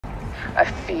I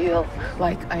feel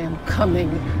like I am coming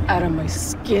out of my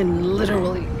skin,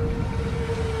 literally.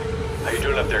 How you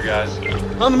doing up there, guys?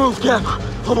 On the move, Cap.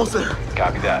 Almost there.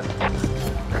 Copy that.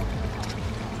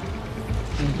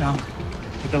 Here you go.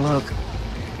 Take a look.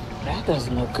 That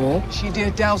doesn't look good. She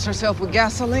did douse herself with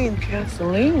gasoline.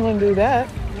 Gasoline wouldn't do that.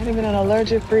 Not even an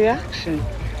allergic reaction.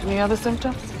 Any other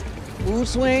symptoms? Mood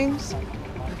swings,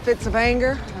 fits of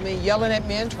anger. I mean, yelling at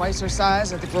men twice her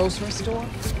size at the grocery store.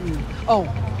 Oh,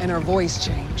 and her voice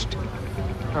changed.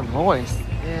 Her voice.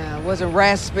 Yeah, it wasn't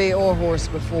raspy or hoarse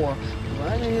before.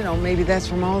 But, you know, maybe that's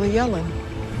from all the yelling.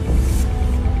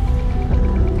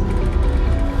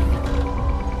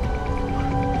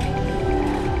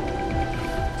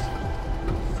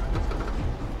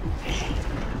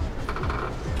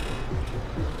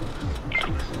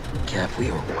 Cap, we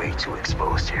are way too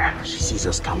exposed here. She sees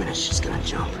us coming and she's gonna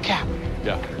jump. Cap,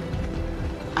 Yeah.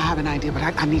 I have an idea, but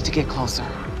I need to get closer.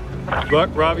 Buck,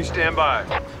 Robbie, stand by.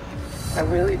 I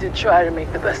really did try to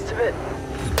make the best of it.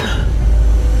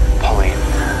 Pauline,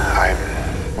 I'm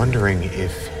wondering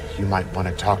if you might want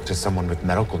to talk to someone with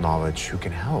medical knowledge who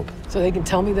can help. So they can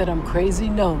tell me that I'm crazy?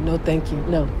 No, no thank you,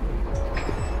 no.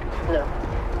 No.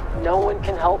 No one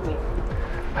can help me.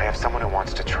 I have someone who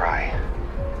wants to try.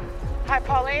 Hi,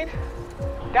 Pauline.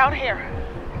 Down here.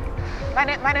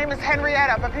 My name is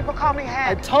Henrietta, but people call me I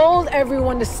Hen. told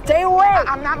everyone to stay away!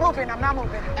 I'm not moving.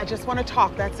 I just want to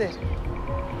talk, that's it.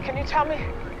 Can you tell me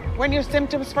when your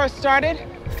symptoms first started?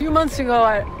 A few months ago,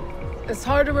 it's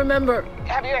hard to remember.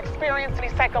 Have you experienced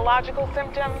any psychological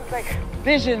symptoms, like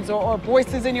visions or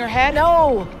voices in your head?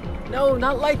 No,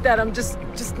 not like that. I'm just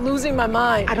losing my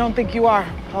mind. I don't think you are,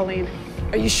 Pauline.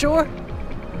 Are you sure?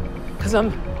 Because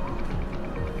I'm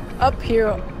up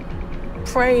here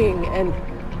praying and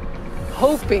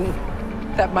hoping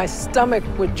that my stomach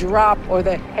would drop or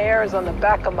the hairs on the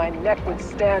back of my neck would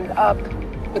stand up.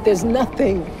 But there's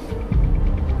nothing.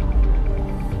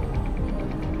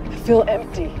 I feel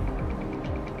empty.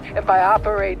 If I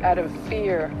operate out of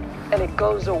fear and it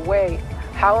goes away,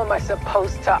 how am I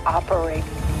supposed to operate?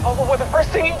 Oh, well, the first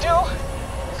thing you do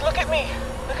is look at me.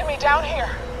 Look at me down here.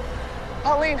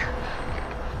 Pauline,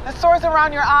 the sores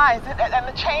around your eyes and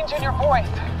the change in your voice.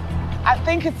 I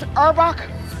think it's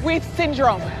Urbach-Wietz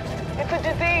syndrome. It's a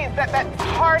disease that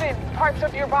hardens parts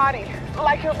of your body,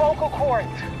 like your vocal cords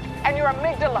and your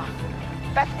amygdala.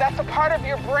 That's a part of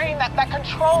your brain that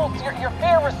controls your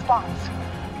fear response.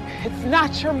 It's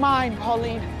not your mind,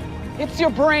 Pauline. It's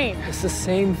your brain. It's the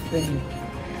same thing.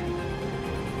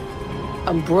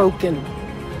 I'm broken.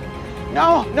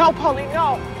 No, Pauline,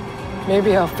 no.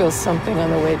 Maybe I'll feel something on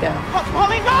the way down.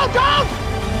 Pauline, no, don't!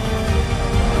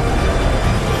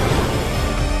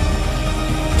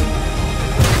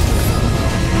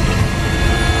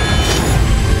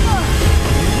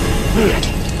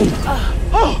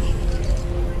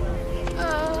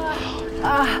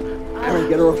 Harry,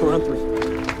 get her off around 3.